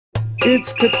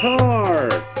It's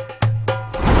Qatar.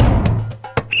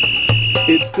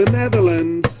 It's the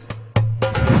Netherlands.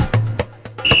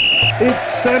 It's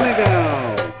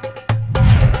Senegal.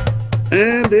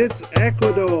 And it's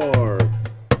Ecuador.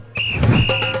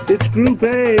 It's Group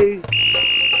A.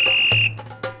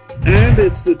 And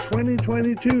it's the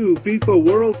 2022 FIFA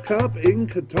World Cup in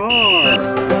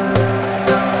Qatar.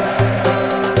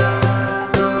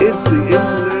 It's the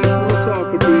International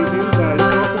Soccer Preview by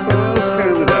Soccerphiles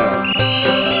Canada.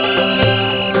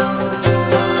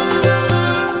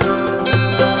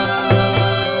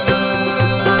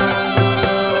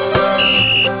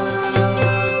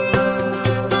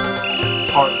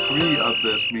 Part 3 of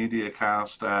this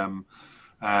MediaCast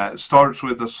starts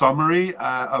with a summary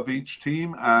of each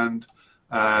team and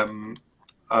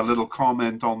a little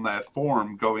comment on their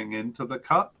form going into the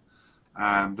Cup.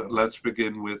 And let's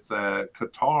begin with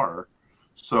Qatar.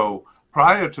 So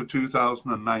prior to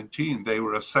 2019, they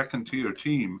were a second-tier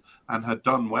team and had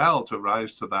done well to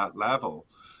rise to that level.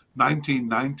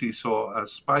 1990 saw a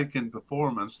spike in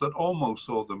performance that almost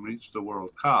saw them reach the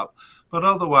World Cup, but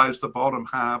otherwise the bottom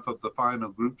half of the final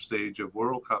group stage of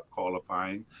World Cup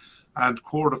qualifying and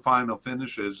quarterfinal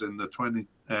finishes in the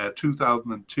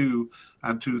 2002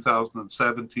 and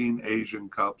 2017 Asian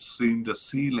Cups seemed a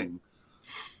ceiling.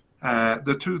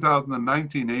 The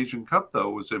 2019 Asian Cup, though,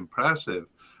 was impressive,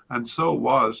 and so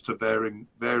was, to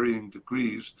varying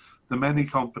degrees, the many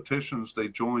competitions they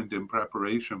joined in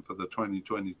preparation for the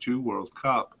 2022 World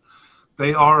Cup.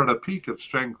 They are at a peak of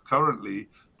strength currently,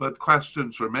 but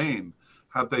questions remain.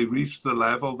 Have they reached the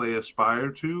level they aspire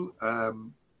to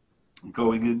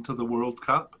going into the World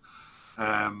Cup?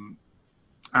 And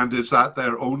is that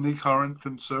their only current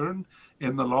concern?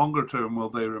 In the longer term, will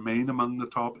they remain among the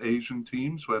top Asian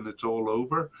teams when it's all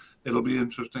over? It'll be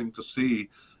interesting to see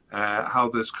how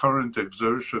this current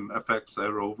exertion affects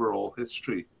their overall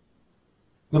history.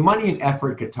 The money and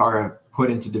effort Qatar have put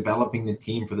into developing the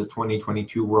team for the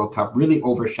 2022 World Cup really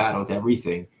overshadows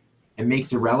everything and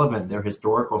makes irrelevant their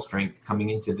historical strength coming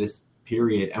into this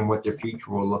period and what their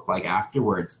future will look like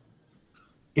afterwards.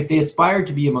 If they aspired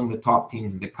to be among the top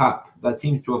teams in the Cup, that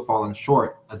seems to have fallen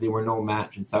short, as they were no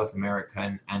match in South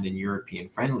American and in European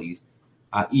friendlies,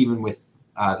 even with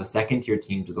the second-tier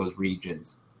teams of those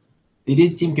regions. They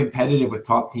did seem competitive with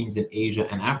top teams in Asia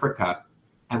and Africa,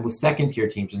 and with second-tier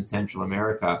teams in Central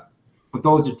America, but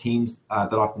those are teams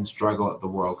that often struggle at the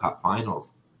World Cup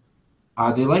finals.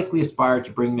 They likely aspire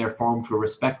to bring their form to a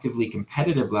respectively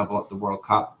competitive level at the World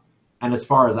Cup, and as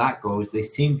far as that goes, they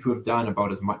seem to have done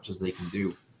about as much as they can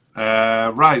do.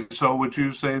 Right. So would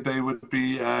you say they would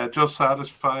be just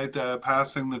satisfied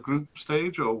passing the group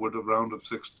stage, or would a round of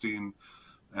 16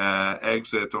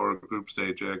 exit or a group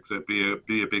stage exit be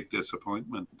a big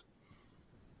disappointment?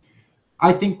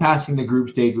 I think passing the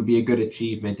group stage would be a good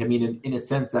achievement. I mean, in a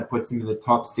sense, that puts them in the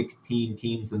top 16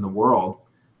 teams in the world.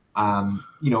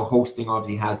 Hosting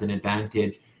obviously has an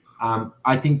advantage.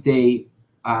 I think they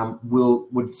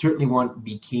would certainly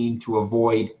be keen to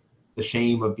avoid the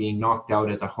shame of being knocked out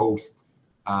as a host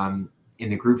in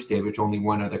the group stage, which only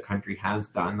one other country has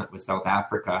done. That was South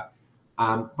Africa.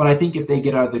 But I think if they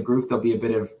get out of the group, there'll be a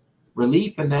bit of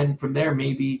relief, and then from there,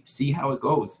 maybe see how it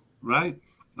goes. Right.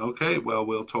 Okay, well,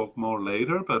 we'll talk more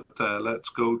later, but let's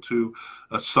go to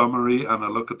a summary and a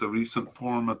look at the recent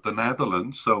form of the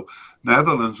Netherlands. So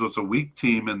Netherlands was a weak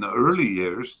team in the early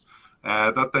years.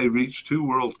 That they reached 2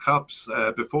 World Cups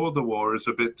before the war is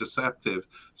a bit deceptive,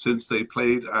 since they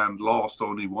played and lost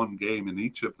only 1 game in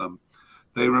each of them.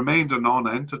 They remained a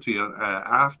non-entity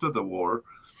after the war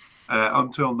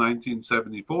until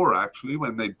 1974, actually,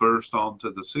 when they burst onto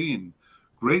the scene.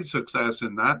 Great success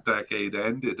in that decade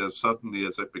ended as suddenly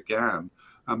as it began,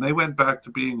 and they went back to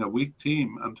being a weak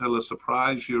team until a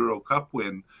surprise Euro Cup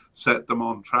win set them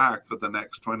on track for the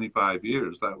next 25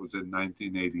 years. That was in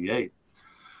 1988.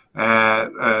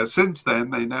 Since then,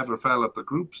 they never fell at the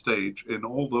group stage in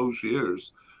all those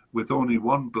years, with only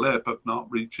 1 blip of not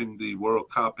reaching the World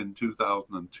Cup in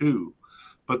 2002.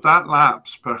 But that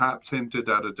lapse perhaps hinted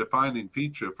at a defining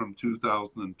feature from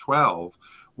 2012,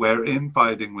 where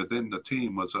infighting within the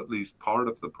team was at least part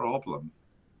of the problem.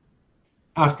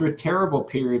 After a terrible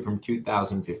period from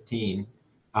 2015,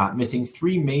 missing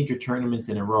 3 major tournaments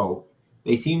in a row,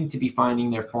 they seem to be finding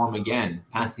their form again,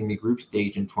 passing the group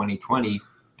stage in 2020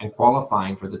 and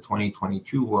qualifying for the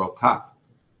 2022 World Cup.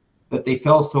 That they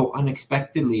fell so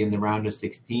unexpectedly in the round of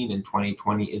 16 in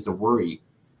 2020 is a worry,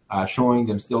 showing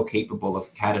them still capable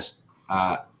of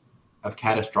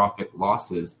catastrophic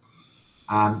losses.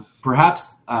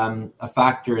 Perhaps a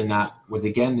factor in that was,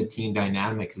 again, the team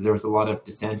dynamic, because there was a lot of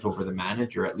dissent over the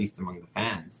manager, at least among the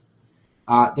fans.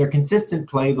 Their consistent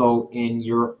play, though, in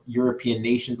European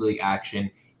Nations League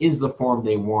action is the form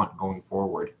they want going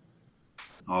forward.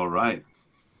 All right.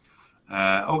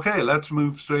 Okay, let's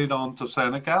move straight on to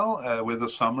Senegal with a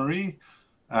summary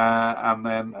and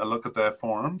then a look at their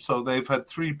form. So they've had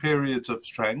 3 periods of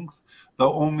strength,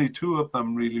 though only 2 of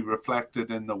them really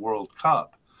reflected in the World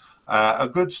Cup. A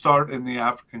good start in the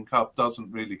African Cup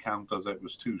doesn't really count as it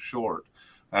was too short.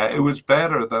 It was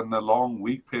better than the long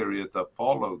week period that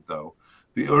followed, though.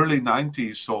 The early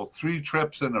 90s saw 3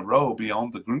 trips in a row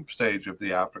beyond the group stage of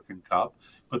the African Cup,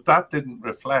 but that didn't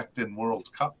reflect in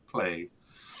World Cup play.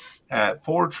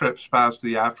 4 trips past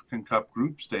the African Cup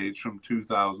group stage from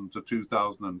 2000 to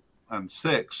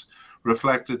 2006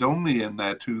 reflected only in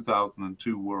their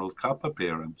 2002 World Cup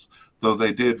appearance, though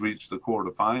they did reach the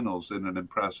quarterfinals in an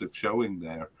impressive showing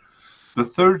there. The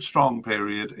third strong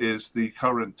period is the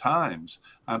current times,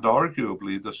 and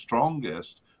arguably the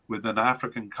strongest, with an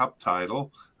African Cup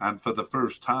title and for the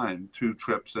first time 2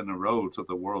 trips in a row to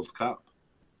the World Cup.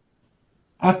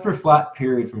 After a flat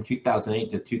period from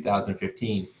 2008 to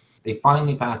 2015, they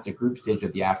finally passed the group stage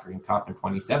of the African Cup in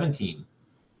 2017.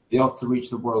 They also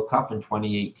reached the World Cup in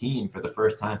 2018 for the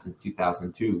first time since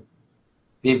 2002.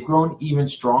 They've grown even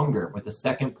stronger with a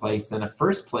second place and a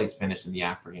first place finish in the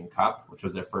African Cup, which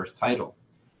was their first title.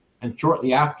 And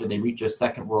shortly after, they reach a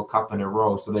second World Cup in a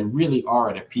row, so they really are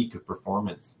at a peak of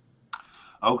performance.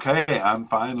 Okay, and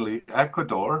finally,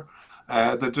 Ecuador.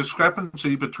 The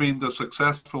discrepancy between the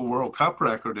successful World Cup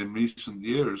record in recent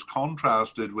years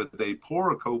contrasted with a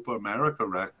poor Copa America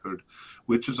record,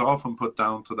 which is often put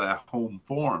down to their home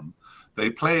form.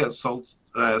 They play at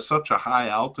such a high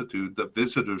altitude that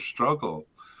visitors struggle.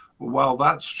 While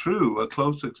that's true, a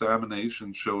close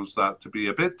examination shows that to be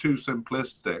a bit too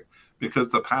simplistic because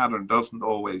the pattern doesn't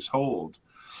always hold.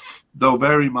 Though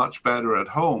very much better at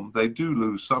home, they do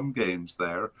lose some games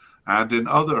there. And in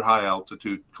other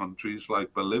high-altitude countries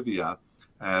like Bolivia,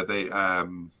 they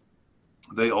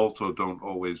also don't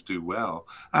always do well.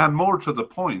 And more to the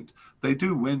point, they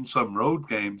do win some road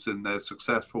games in their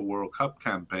successful World Cup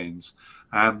campaigns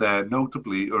and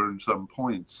notably earn some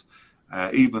points,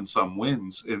 even some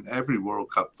wins in every World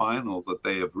Cup final that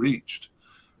they have reached.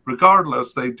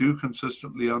 Regardless, they do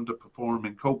consistently underperform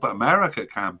in Copa America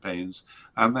campaigns,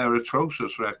 and their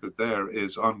atrocious record there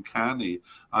is uncanny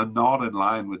and not in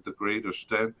line with the greater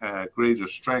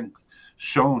strength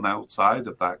shown outside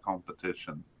of that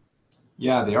competition.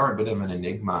 Yeah, they are a bit of an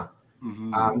enigma.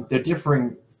 Mm-hmm. The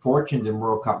differing fortunes in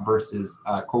World Cup versus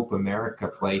Copa America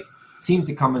play seemed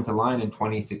to come into line in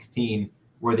 2016,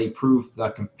 where they proved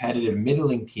the competitive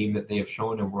middling team that they have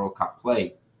shown in World Cup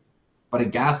play. But a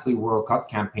ghastly World Cup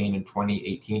campaign in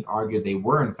 2018 argued they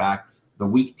were, in fact, the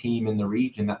weak team in the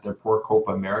region that their poor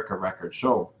Copa America records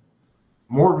show.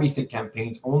 More recent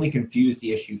campaigns only confuse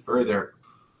the issue further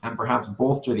and perhaps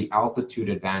bolster the altitude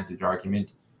advantage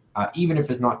argument, even if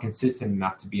it's not consistent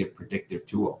enough to be a predictive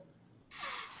tool.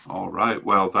 All right.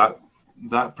 Well,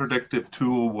 that predictive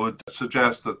tool would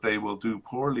suggest that they will do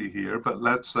poorly here, but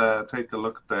let's take a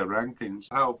look at their rankings.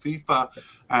 How FIFA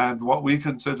and what we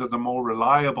consider the more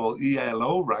reliable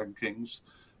ELO rankings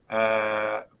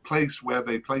place where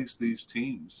they place these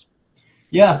teams.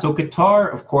 Yeah, so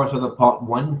Qatar, of course, are the pot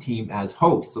 1 team as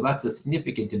hosts, so that's a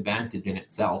significant advantage in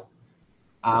itself.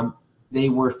 They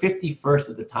were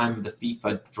 51st at the time of the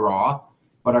FIFA draw,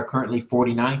 but are currently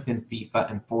 49th in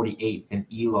FIFA and 48th in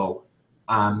ELO.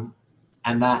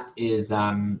 And that is,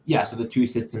 so the 2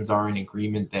 systems are in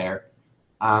agreement there.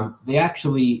 They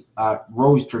actually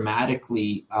rose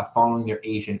dramatically following their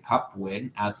Asian Cup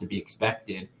win, as to be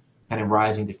expected, kind of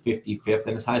rising to 55th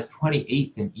and as high as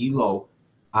 28th in ELO.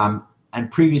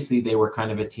 And previously, they were kind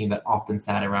of a team that often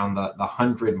sat around the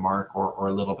 100 mark or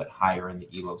a little bit higher in the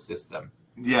ELO system.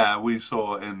 Yeah, we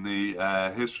saw in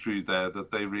the history there that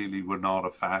they really were not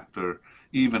a factor,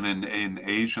 even in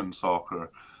Asian soccer.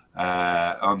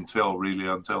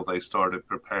 Until they started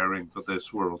preparing for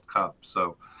this World Cup.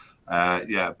 So,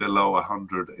 below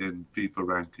 100 in FIFA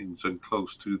rankings and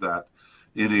close to that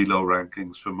in ELO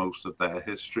rankings for most of their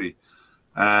history.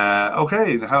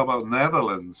 Okay, how about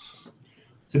Netherlands?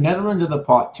 So Netherlands are the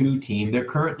pot 2 team. They're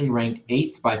currently ranked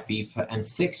 8th by FIFA and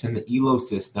 6th in the ELO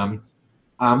system.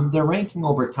 Their ranking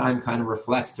over time kind of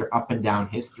reflects their up and down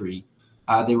history.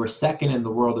 They were 2nd in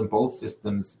the world in both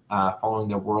systems following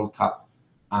their World Cup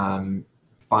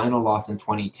final loss in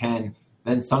 2010,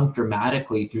 then sunk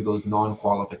dramatically through those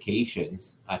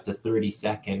non-qualifications to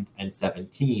 32nd and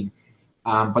 17.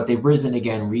 But they've risen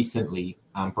again recently,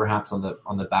 perhaps on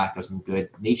the back of some good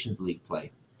Nations League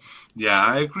play. Yeah,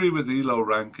 I agree with ELO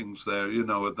rankings there.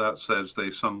 That says they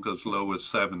sunk as low as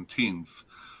 17th.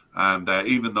 And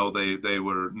even though they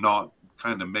were not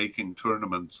kind of making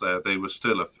tournaments, they were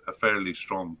still a fairly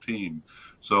strong team.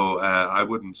 So I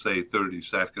wouldn't say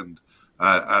 32nd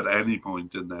at any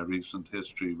point in their recent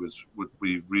history would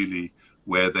be really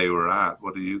where they were at.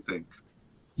 What do you think?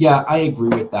 Yeah, I agree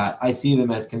with that. I see them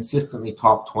as consistently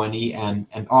top 20 and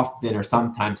often or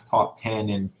sometimes top 10.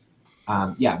 And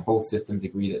yeah, both systems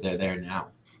agree that they're there now.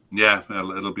 Yeah,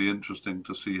 it'll be interesting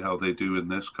to see how they do in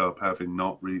this cup, having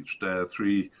not reached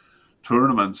 3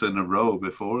 tournaments in a row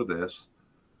before this.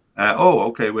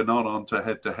 Okay, we're not on to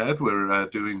head-to-head. We're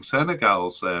doing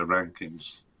Senegal's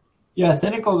rankings. Yeah,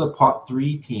 Senegal, the pot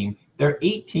 3 team, they're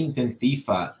 18th in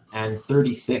FIFA and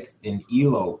 36th in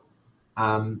ELO.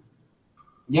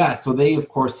 Yeah, so they, of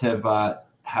course, have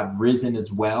risen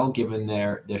as well, given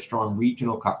their strong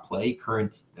regional cup play,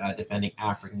 current defending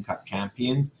African Cup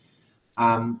champions.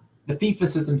 The FIFA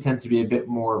system tends to be a bit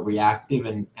more reactive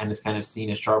and has kind of seen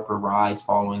a sharper rise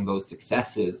following those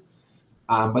successes.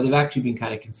 But they've actually been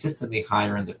kind of consistently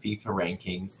higher in the FIFA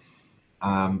rankings,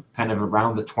 kind of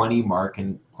around the 20 mark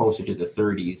and closer to the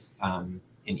 30s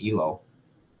in ELO.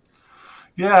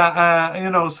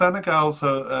 Yeah, Senegal's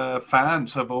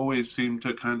fans have always seemed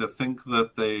to kind of think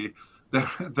that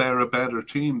they're a better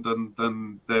team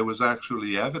than there was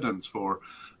actually evidence for,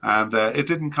 and it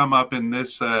didn't come up in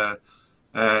this podcast,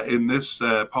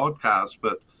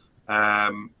 but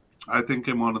I think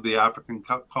in one of the African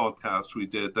Cup podcasts we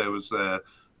did, there was a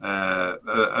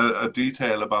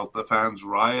detail about the fans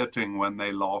rioting when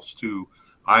they lost to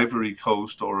Ivory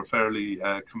Coast or a fairly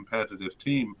competitive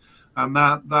team. And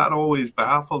that always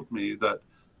baffled me that,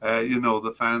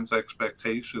 the fans'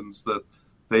 expectations that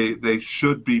they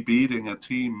should be beating a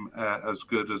team as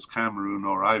good as Cameroon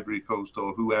or Ivory Coast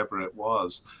or whoever it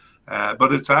was.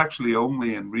 But it's actually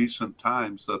only in recent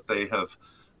times that they have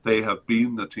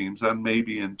been the teams, and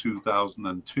maybe in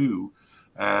 2002,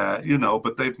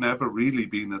 but they've never really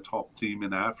been a top team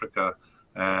in Africa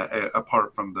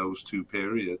apart from those 2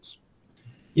 periods.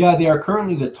 Yeah, they are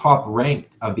currently the top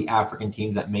ranked of the African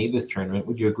teams that made this tournament.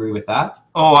 Would you agree with that?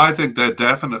 Oh, I think they're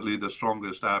definitely the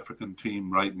strongest African team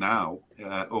right now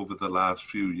over the last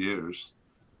few years.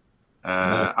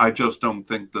 I just don't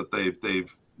think that they've been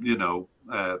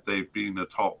a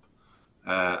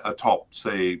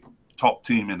top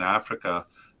team in Africa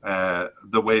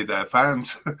the way their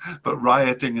fans, but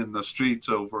rioting in the streets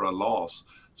over a loss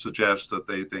suggests that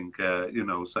they think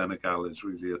Senegal is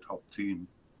really a top team.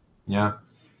 Yeah.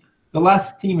 The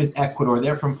last team is Ecuador.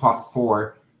 They're from pot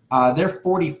 4. They're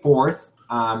 44th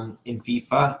in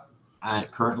FIFA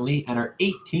currently and are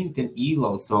 18th in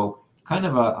ELO. So kind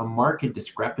of a marked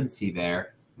discrepancy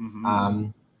there. Mm-hmm.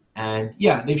 And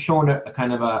yeah, they've shown a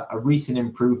kind of a recent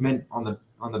improvement on the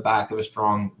back of a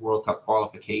strong World Cup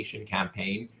qualification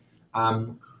campaign.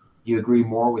 Do you agree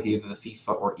more with either the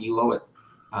FIFA or ELO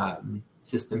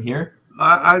system here?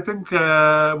 I think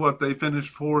they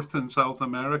finished 4th in South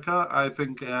America. I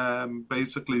think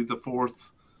basically the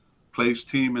 4th place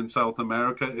team in South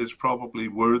America is probably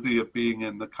worthy of being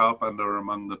in the cup and are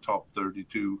among the top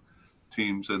 32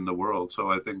 teams in the world. So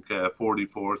I think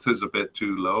 44th is a bit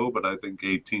too low, but I think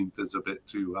 18th is a bit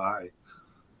too high.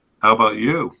 How about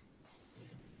you?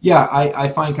 Yeah, I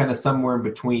find kind of somewhere in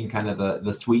between kind of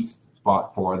the sweet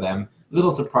spot for them. A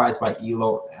little surprised by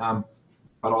ELO,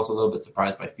 but also a little bit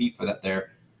surprised by FIFA that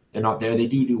they're not there. They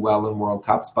do well in World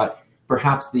Cups, but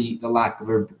perhaps the lack of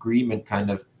agreement kind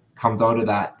of comes out of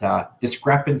that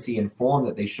discrepancy in form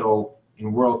that they show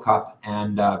in World Cup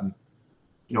and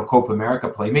Copa America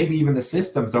play. Maybe even the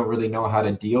systems don't really know how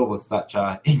to deal with such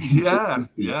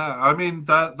inconsistency. Yeah. I mean,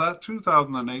 that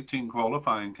 2018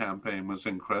 qualifying campaign was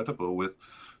incredible with,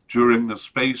 during the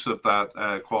space of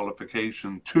that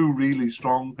qualification, 2 really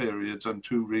strong periods and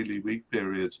 2 really weak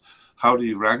periods. How do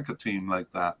you rank a team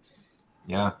like that?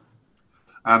 Yeah.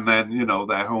 And then,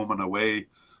 their home and away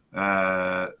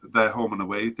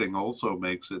thing also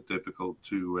makes it difficult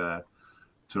to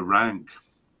rank.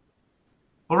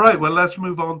 All right, well, let's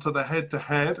move on to the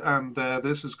head-to-head, and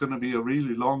this is going to be a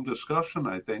really long discussion,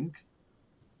 I think.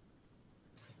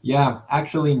 Yeah,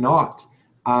 actually not.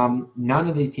 None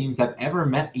of these teams have ever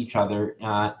met each other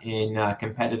in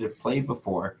competitive play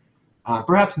before.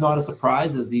 Perhaps not a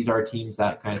surprise, as these are teams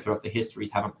that kind of throughout the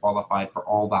histories haven't qualified for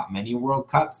all that many World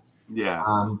Cups. Yeah.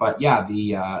 But yeah,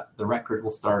 the record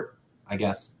will start, I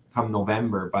guess, come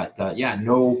November. But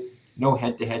no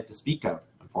head-to-head to speak of,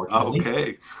 unfortunately.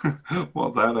 Okay. Well,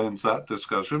 that ends that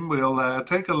discussion. We'll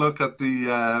take a look at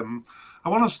we'll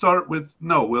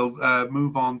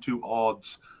move on to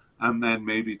odds and then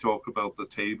maybe talk about the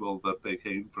table that they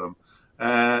came from.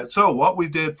 So what we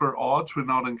did for odds, we're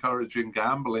not encouraging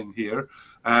gambling here,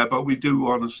 but we do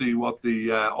want to see what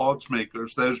the odds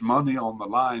makers, there's money on the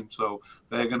line, so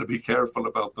they're going to be careful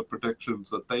about the predictions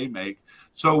that they make.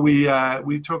 So we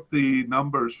took the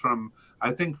numbers from,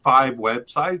 I think, 5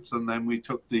 websites, and then we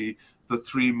took the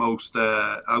 3 most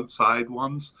outside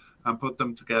ones and put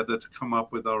them together to come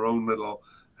up with our own little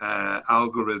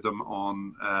algorithm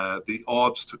on the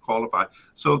odds to qualify.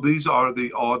 So these are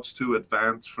the odds to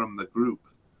advance from the group.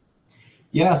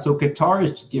 Yeah, so Qatar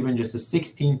is given just a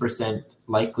 16%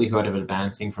 likelihood of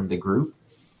advancing from the group.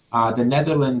 The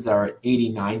Netherlands are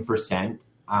 89%.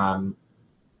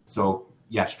 So,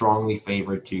 yeah, strongly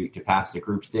favored to pass the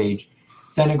group stage.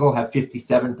 Senegal have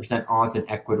 57% odds and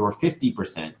Ecuador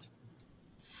 50%.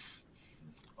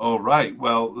 All right.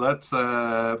 Well, let's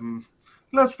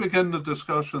begin the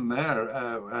discussion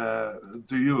there.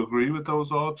 Do you agree with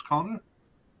those odds, Connor?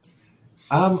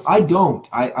 I don't.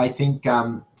 I think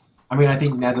I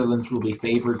think Netherlands will be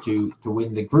favored to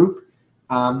win the group,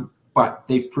 but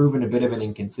they've proven a bit of an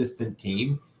inconsistent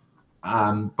team.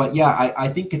 But yeah, I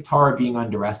think Qatar being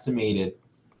underestimated.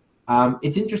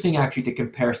 It's interesting actually to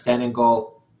compare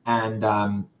Senegal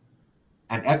and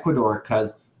Ecuador,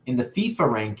 because in the FIFA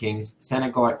rankings,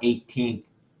 Senegal are 18th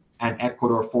and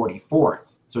Ecuador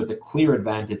 44th. So it's a clear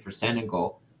advantage for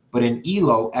Senegal. But in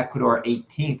ELO, Ecuador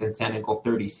 18th and Senegal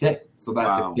 36th. So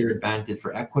that's a clear advantage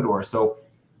for Ecuador. So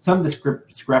some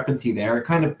discrepancy there. It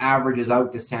kind of averages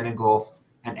out to Senegal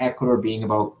and Ecuador being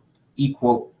about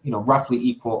equal, roughly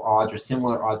equal odds or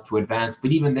similar odds to advance.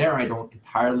 But even there, I don't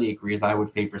entirely agree, as I would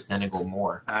favor Senegal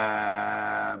more.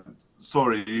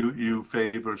 Sorry, you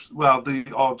favor, well, the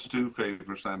odds do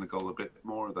favor Senegal a bit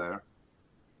more there.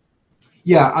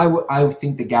 Yeah, I would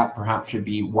think the gap perhaps should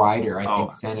be wider. I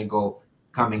think Senegal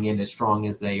coming in as strong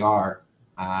as they are,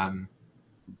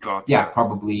 Gotcha. Yeah,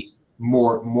 probably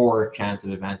more chance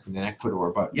of advancing than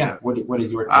Ecuador. But yeah. What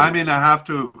is your take? I mean, I have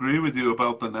to agree with you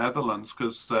about the Netherlands,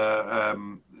 because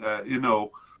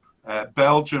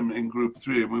Belgium in Group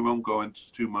 3, and we won't go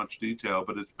into too much detail,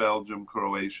 but it's Belgium,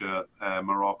 Croatia,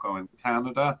 Morocco, and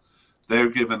Canada. They're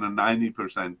given a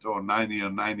 90% or 90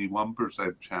 or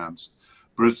 91% chance.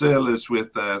 Brazil is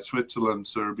with Switzerland,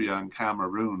 Serbia, and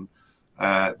Cameroon.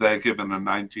 They're given a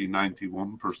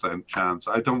 91% chance.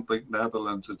 I don't think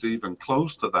Netherlands is even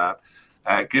close to that,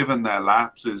 given their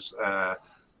lapses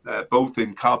both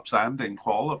in cups and in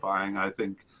qualifying. I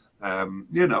think,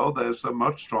 there's a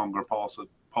much stronger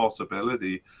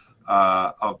possibility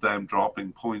of them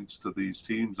dropping points to these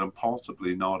teams and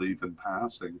possibly not even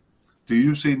passing. Do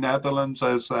you see Netherlands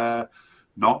as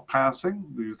not passing?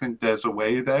 Do you think there's a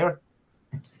way there?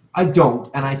 I don't.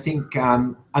 And I think,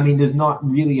 there's not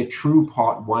really a true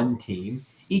pot 1 team.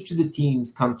 Each of the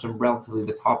teams comes from relatively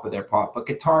the top of their pot, but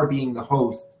Qatar being the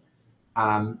host,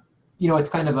 it's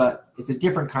kind of it's a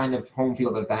different kind of home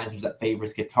field advantage that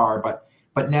favors Qatar, but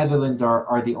Netherlands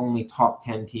are the only top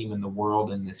 10 team in the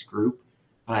world in this group.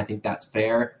 And I think that's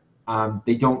fair.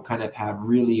 They don't kind of have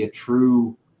really a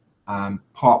true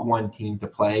pot 1 team to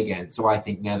play against. So I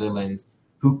think Netherlands,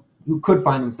 who could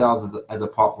find themselves as a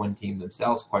pot 1 team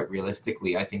themselves, quite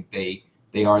realistically, I think they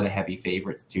are the heavy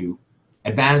favorites to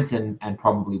advance and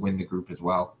probably win the group as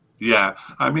well. Yeah,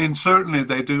 I mean, certainly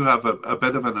they do have a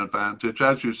bit of an advantage.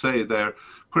 As you say, they're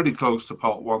pretty close to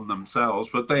pot 1 themselves,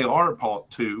 but they are pot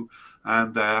 2.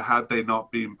 And had they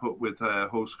not been put with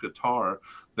host Qatar,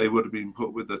 they would have been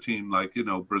put with a team like,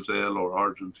 Brazil or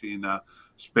Argentina,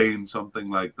 Spain, something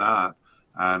like that.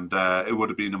 And it would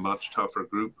have been a much tougher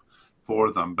group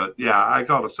for them. But yeah, I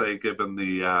got to say, given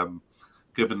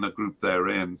the group they're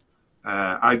in,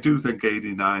 I do think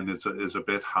 89 is a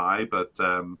bit high, but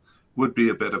would be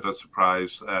a bit of a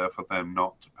surprise for them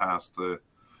not to pass the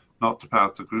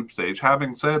group stage.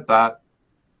 Having said that,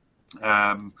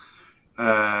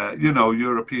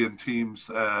 European teams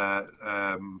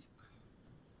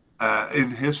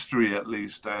in history at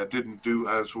least didn't do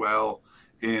as well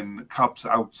in cups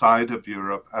outside of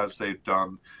Europe as they've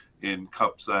done in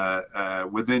cups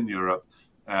within Europe.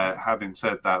 Having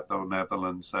said that, though,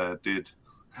 Netherlands did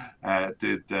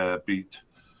beat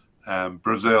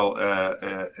Brazil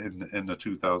in the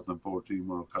 2014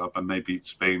 World Cup, and they beat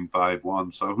Spain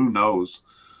 5-1. So who knows?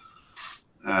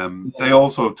 They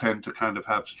also tend to kind of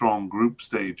have strong group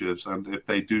stages, and if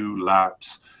they do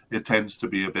lapse, it tends to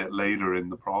be a bit later in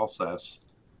the process.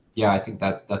 Yeah, I think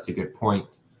that's a good point.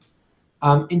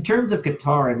 In terms of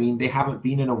Qatar, they haven't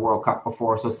been in a World Cup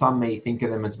before, so some may think of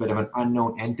them as a bit of an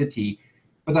unknown entity,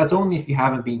 but that's only if you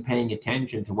haven't been paying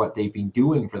attention to what they've been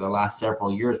doing for the last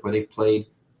several years, where they've played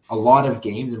a lot of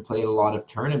games and played a lot of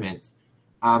tournaments.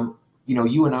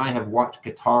 you and I have watched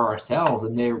Qatar ourselves,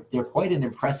 and they're quite an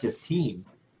impressive team.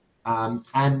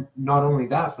 And not only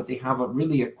that, but they have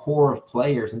really a core of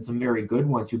players and some very good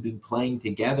ones who've been playing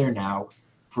together now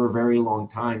for a very long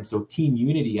time. So team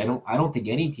unity, I don't think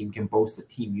any team can boast the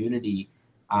team unity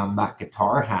that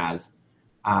Qatar has.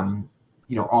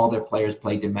 All their players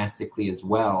play domestically as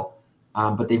well,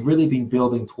 but they've really been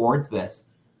building towards this,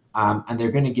 and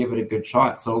they're going to give it a good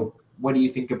shot. So what do you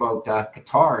think about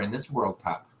Qatar in this World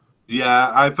Cup?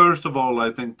 Yeah, first of all,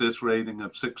 I think this rating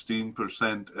of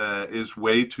 16% is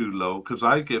way too low, because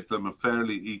I give them a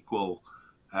fairly equal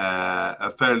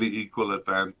a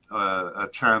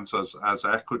chance as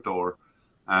Ecuador,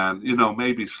 and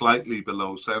maybe slightly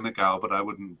below Senegal, but I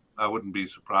wouldn't be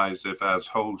surprised if as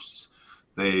hosts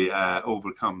they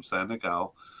overcome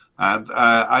Senegal. And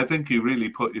I think you really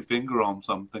put your finger on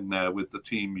something there with the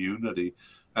team unity.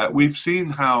 We've seen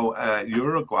how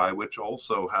Uruguay, which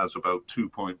also has about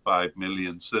 2.5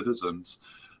 million citizens,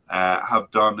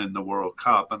 have done in the World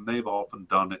Cup, and they've often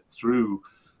done it through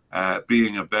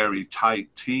being a very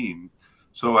tight team.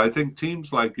 So I think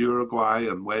teams like Uruguay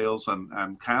and Wales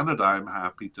and Canada, I'm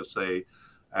happy to say,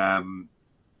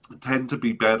 tend to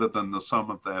be better than the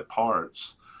sum of their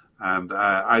parts. And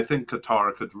I think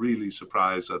Qatar could really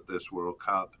surprise at this World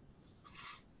Cup.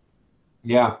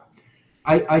 Yeah.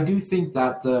 I do think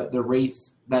that the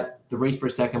race for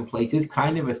second place is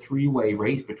kind of a three-way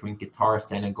race between Qatar,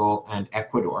 Senegal, and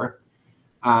Ecuador.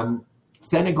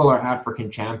 Senegal are African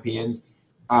champions.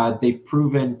 They've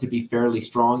proven to be fairly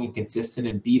strong and consistent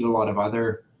and beat a lot of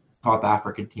other top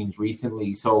African teams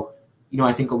recently. So,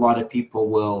 I think a lot of people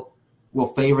will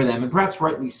favor them, and perhaps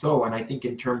rightly so. And I think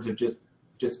in terms of just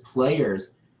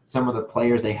players, some of the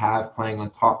players they have playing on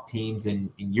top teams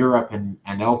in Europe and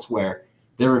elsewhere,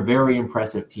 they're a very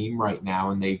impressive team right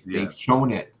now, and they've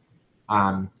shown it.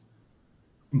 But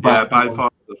by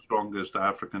far the strongest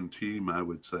African team, I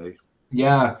would say.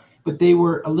 Yeah, but they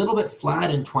were a little bit flat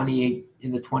in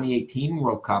the 2018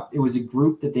 World Cup. It was a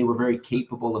group that they were very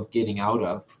capable of getting out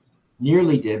of.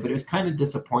 Nearly did, but it was kind of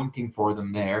disappointing for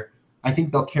them there. I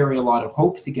think they'll carry a lot of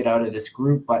hopes to get out of this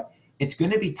group, but it's going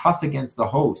to be tough against the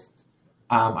hosts.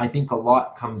 I think a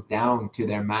lot comes down to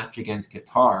their match against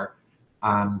Qatar.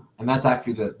 And that's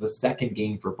actually the second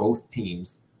game for both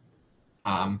teams.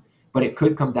 But it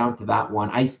could come down to that one.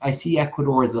 I see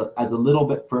Ecuador as a little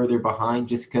bit further behind,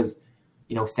 just because,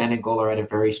 Senegal are at a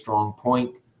very strong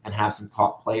point and have some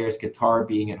top players. Qatar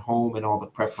being at home and all the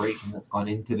preparation that's gone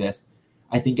into this.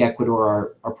 I think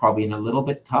Ecuador are probably in a little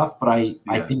bit tough, but I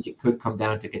think it could come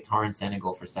down to Qatar and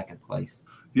Senegal for second place.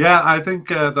 Yeah, I think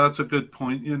that's a good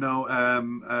point.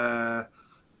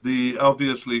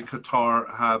 Obviously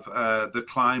Qatar have the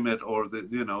climate, or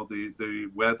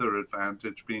the weather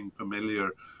advantage, being familiar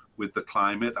with the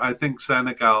climate. I think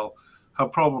Senegal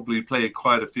have probably played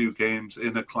quite a few games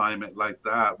in a climate like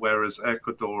that, whereas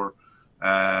Ecuador,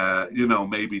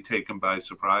 maybe taken by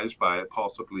surprise by it,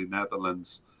 possibly the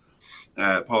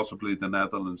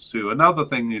Netherlands too. Another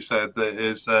thing you said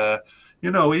is,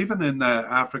 even in the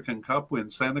African Cup win,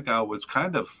 Senegal was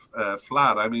kind of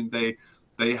flat. I mean, they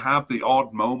have the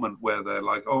odd moment where they're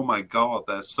like, oh my God,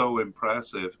 they're so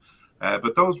impressive.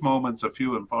 But those moments are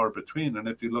few and far between. And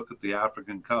if you look at the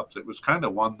African Cups, it was kind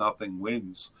of 1-0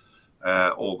 wins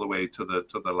all the way to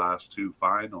the last two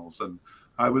finals. And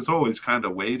I was always kind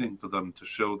of waiting for them to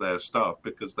show their stuff,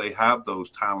 because they have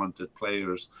those talented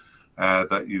players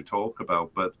that you talk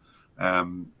about. But,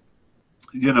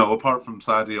 apart from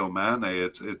Sadio Mane,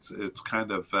 it's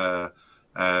kind of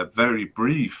very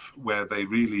brief where they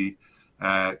really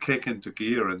kick into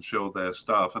gear and show their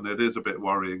stuff. And it is a bit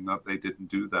worrying that they didn't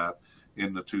do that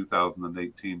in the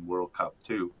 2018 World Cup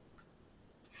too.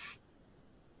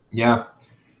 Yeah,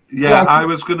 I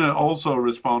was going to also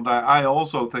respond. I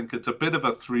also think it's a bit of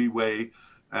a three-way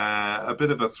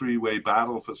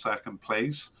battle for second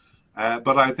place.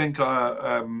 But I think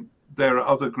there are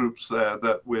other groups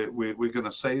that we're going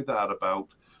to say that about.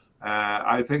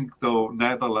 I think, though,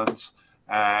 Netherlands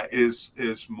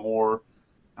is more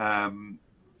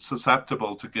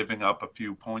susceptible to giving up a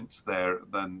few points there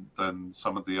than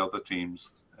some of the other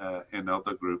teams in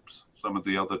other groups, some of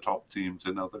the other top teams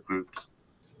in other groups.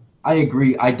 I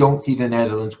agree. I don't see the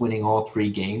Netherlands winning all three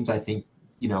games. I think,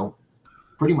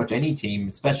 pretty much any team,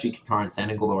 especially Qatar and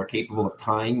Senegal, are capable of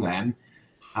tying them.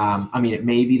 It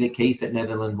may be the case that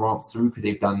Netherlands romps through because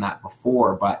they've done that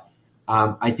before, but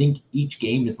I think each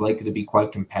game is likely to be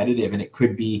quite competitive, and it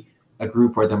could be a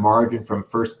group where the margin from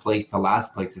first place to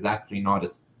last place is actually not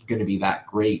going to be that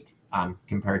great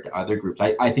compared to other groups.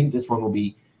 I think this one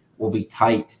will be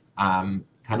tight, kind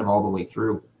of all the way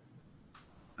through.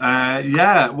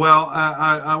 I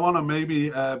want to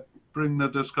maybe bring the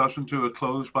discussion to a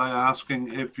close by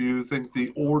asking if you think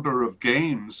the order of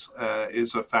games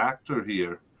is a factor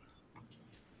here.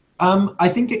 I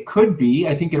think it could be.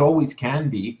 I think it always can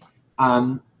be.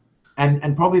 And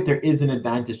probably if there is an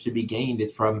advantage to be gained,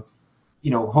 it's from,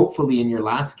 hopefully in your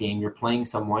last game, you're playing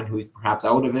someone who's perhaps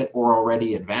out of it or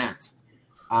already advanced.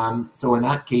 So in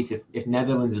that case, if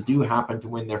Netherlands do happen to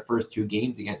win their first 2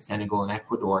 games against Senegal and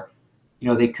Ecuador,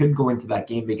 they could go into that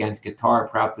game against Qatar,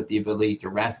 perhaps with the ability to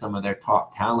rest some of their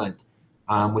top talent,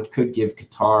 which could give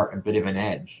Qatar a bit of an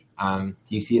edge. Do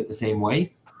you see it the same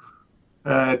way?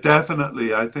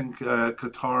 Definitely. I think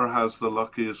Qatar has the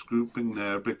luckiest grouping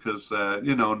there because,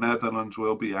 Netherlands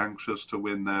will be anxious to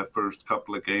win their first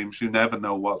couple of games. You never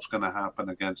know what's going to happen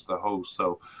against the host.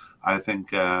 So I think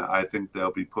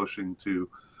they'll be pushing to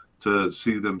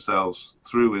see themselves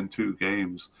through in 2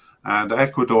 games. And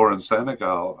Ecuador and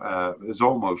Senegal is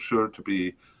almost sure to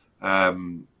be, a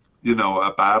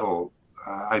battle.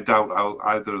 I doubt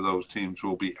either of those teams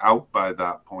will be out by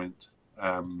that point.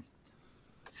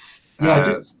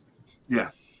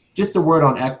 Just a word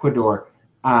on Ecuador.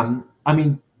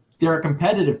 They're a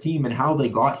competitive team, and how they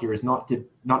got here is not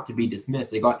to be dismissed.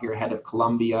 They got here ahead of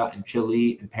Colombia and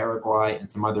Chile and Paraguay and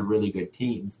some other really good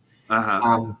teams.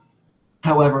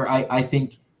 However, I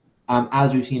think,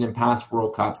 as we've seen in past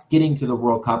World Cups, getting to the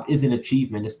World Cup is an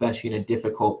achievement, especially in a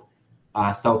difficult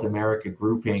South America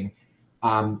grouping.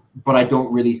 But I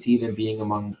don't really see them being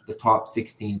among the top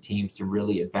 16 teams to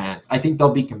really advance. I think they'll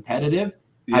be competitive,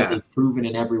 as they've proven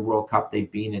in every World Cup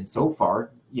they've been in so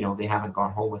far. They haven't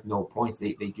gone home with no points.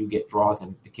 They do get draws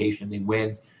and occasionally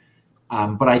wins.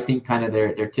 But I think kind of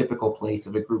their typical place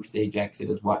of a group stage exit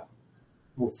is what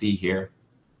we'll see here.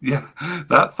 Yeah,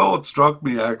 that thought struck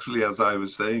me actually as I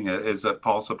was saying it, is that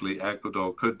possibly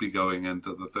Ecuador could be going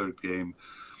into the third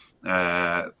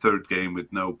game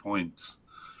with no points.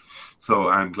 So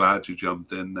I'm glad you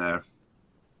jumped in there.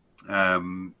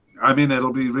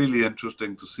 It'll be really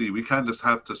interesting to see. We kind of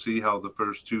have to see how the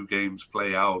first 2 games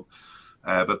play out.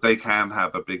 But they can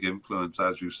have a big influence,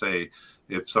 as you say,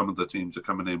 if some of the teams are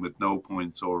coming in with no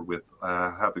points or with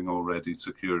having already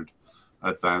secured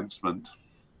advancement.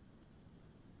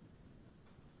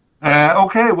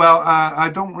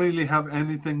 I don't really have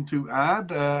anything to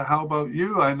add. How about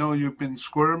you? I know you've been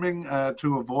squirming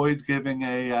to avoid giving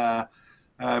a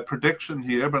prediction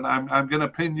here, but I'm going to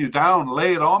pin you down.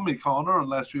 Lay it on me, Connor,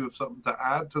 unless you have something to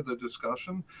add to the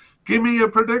discussion. Give me a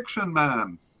prediction,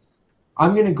 man.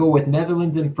 I'm going to go with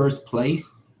Netherlands in first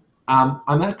place. I'm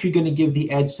actually going to give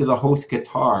the edge to the host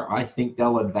Qatar. I think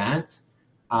they'll advance.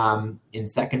 In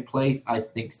second place, I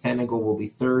think Senegal will be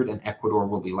third and Ecuador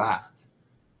will be last.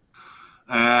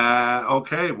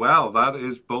 That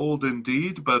is bold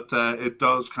indeed, but it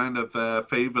does kind of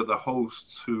favor the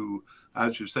hosts who,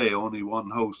 as you say, only one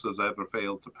host has ever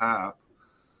failed to pass.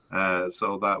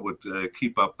 So that would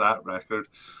keep up that record.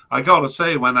 I got to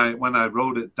say, when I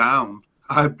wrote it down,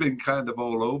 I've been kind of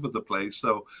all over the place.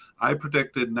 So I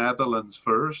predicted Netherlands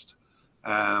first,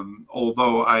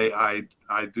 although I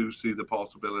do see the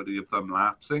possibility of them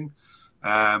lapsing.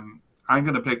 I'm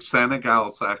going to pick Senegal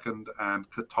second and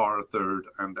Qatar third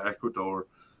and Ecuador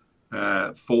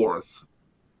fourth.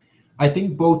 I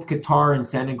think both Qatar and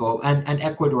Senegal and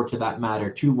Ecuador, to that matter,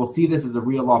 too, will see this as a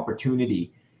real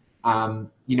opportunity,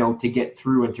 to get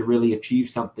through and to really achieve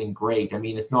something great.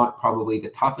 It's not probably the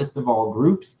toughest of all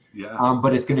groups,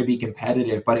 but it's going to be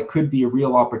competitive. But it could be a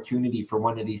real opportunity for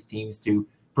one of these teams to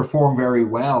perform very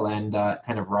well and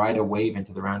kind of ride a wave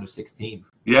into the round of 16.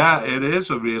 Yeah, it is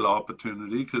a real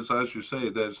opportunity because, as you say,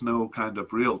 there's no kind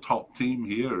of real top team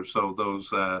here. So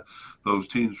those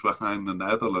teams behind the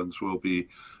Netherlands will be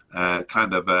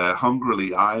kind of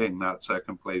hungrily eyeing that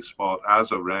second place spot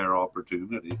as a rare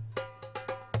opportunity.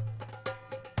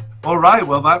 All right,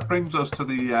 well, that brings us to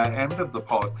the end of the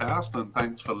podcast, and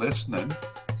thanks for listening.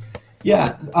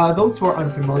 Yeah, those who are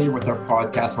unfamiliar with our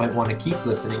podcast might want to keep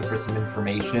listening for some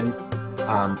information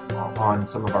on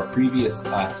some of our previous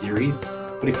series.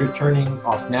 But if you're turning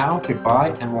off now, goodbye,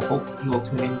 and we'll hope you'll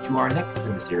tune in to our next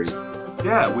in the series.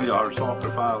 Yeah, we are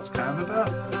Soccer Files Canada,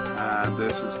 and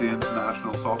this is the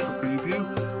International Soccer Preview.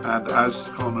 And as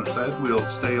Connor said, we'll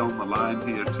stay on the line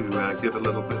here to give a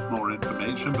little bit more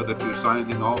information. But if you're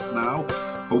signing off now,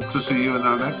 hope to see you in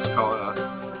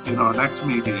our next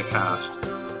media cast.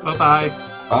 Bye-bye.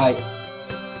 Bye.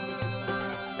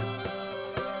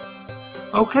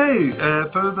 Okay,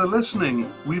 further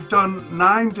listening. We've done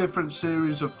 9 different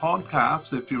series of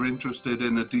podcasts if you're interested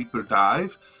in a deeper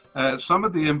dive. Some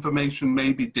of the information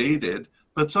may be dated,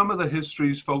 but some of the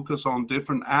histories focus on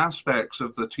different aspects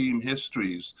of the team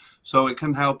histories, so it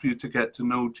can help you to get to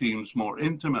know teams more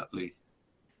intimately.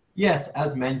 Yes,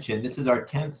 as mentioned, this is our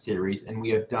 10th series, and we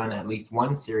have done at least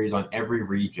one series on every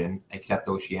region except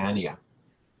Oceania.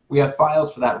 We have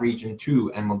files for that region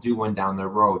too, and we'll do one down the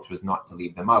road so as not to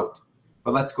leave them out.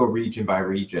 But let's go region by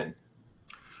region.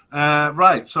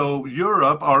 Right, so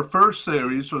Europe, our first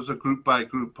series was a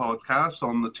group-by-group podcast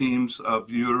on the teams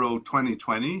of Euro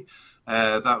 2020.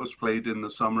 That was played in the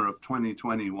summer of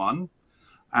 2021.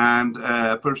 And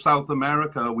for South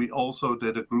America, we also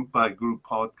did a group-by-group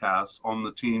podcast on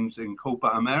the teams in Copa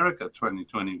America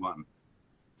 2021.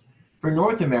 For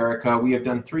North America, we have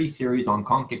done 3 series on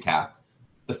CONCACAF.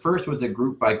 The first was a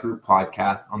group-by-group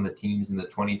podcast on the teams in the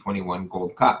 2021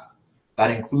 Gold Cup.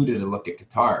 That included a look at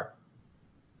Qatar.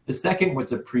 The second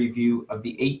was a preview of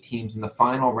the 8 teams in the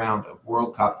final round of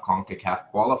World Cup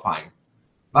CONCACAF qualifying.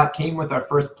 That came with our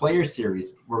first player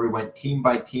series, where we went team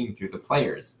by team through the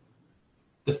players.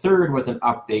 The third was an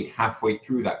update halfway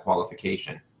through that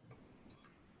qualification.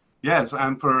 Yes,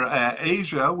 and for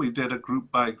Asia, we did a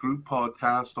group-by-group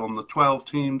podcast on the 12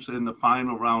 teams in the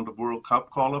final round of World Cup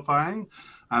qualifying,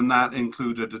 and that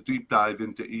included a deep dive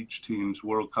into each team's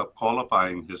World Cup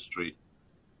qualifying history.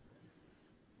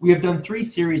 We have done 3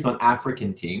 series on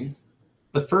African teams.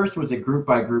 The first was a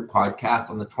group-by-group podcast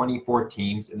on the 24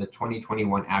 teams in the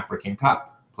 2021 African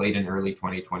Cup, played in early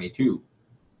 2022.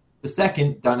 The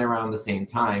second, done around the same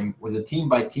time, was a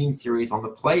team-by-team series on the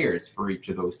players for each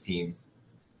of those teams.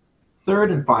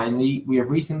 Third and finally, we have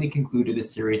recently concluded a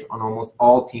series on almost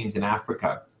all teams in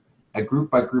Africa, a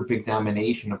group-by-group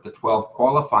examination of the 12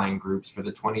 qualifying groups for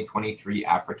the 2023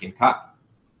 African Cup.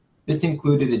 This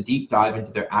included a deep dive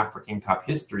into their African Cup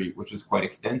history, which was quite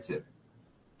extensive.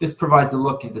 This provides a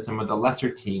look into some of the lesser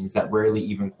teams that rarely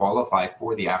even qualify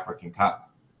for the African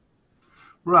Cup.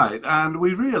 Right, and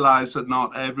we realize that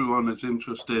not everyone is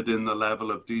interested in the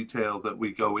level of detail that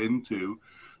we go into.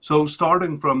 So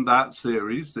starting from that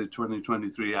series, the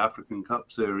 2023 African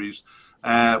Cup series,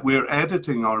 we're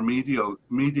editing our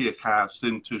media casts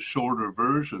into shorter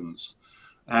versions.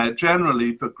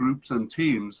 Generally, for groups and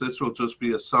teams, this will just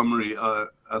be a summary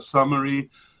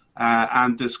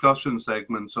and discussion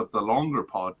segments of the longer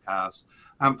podcasts.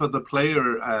 And for the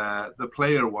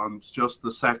player ones, just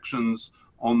the sections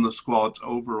on the squad's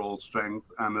overall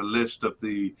strength and a list of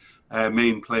the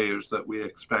main players that we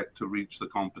expect to reach the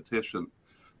competition.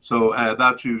 So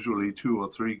that's usually 2 or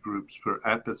 3 groups per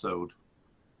episode.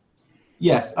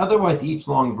 Yes, otherwise each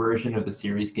long version of the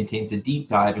series contains a deep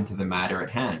dive into the matter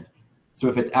at hand. So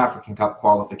if it's African Cup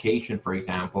qualification, for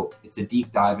example, it's a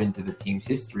deep dive into the team's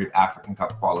history of African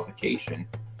Cup qualification.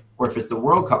 Or if it's the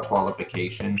World Cup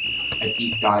qualification, a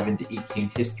deep dive into each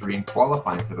team's history in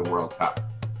qualifying for the World Cup.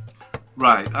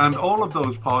 Right, and all of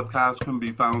those podcasts can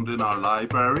be found in our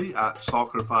library at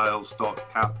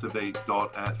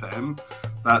soccerfiles.captivate.fm.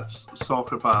 That's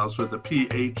Soccerfiles with a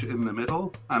PH in the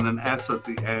middle and an S at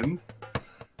the end.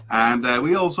 And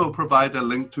we also provide a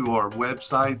link to our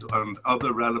website and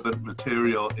other relevant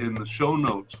material in the show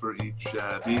notes for each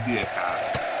media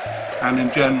cast. And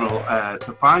in general,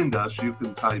 to find us, you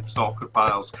can type Soccer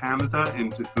Files Canada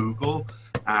into Google,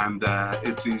 and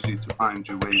it's easy to find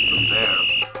your way from there.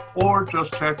 Or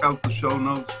just check out the show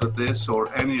notes for this or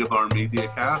any of our media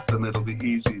casts, and it'll be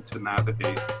easy to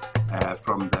navigate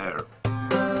from there.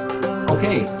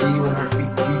 Okay, see you in our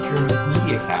future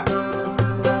media casts.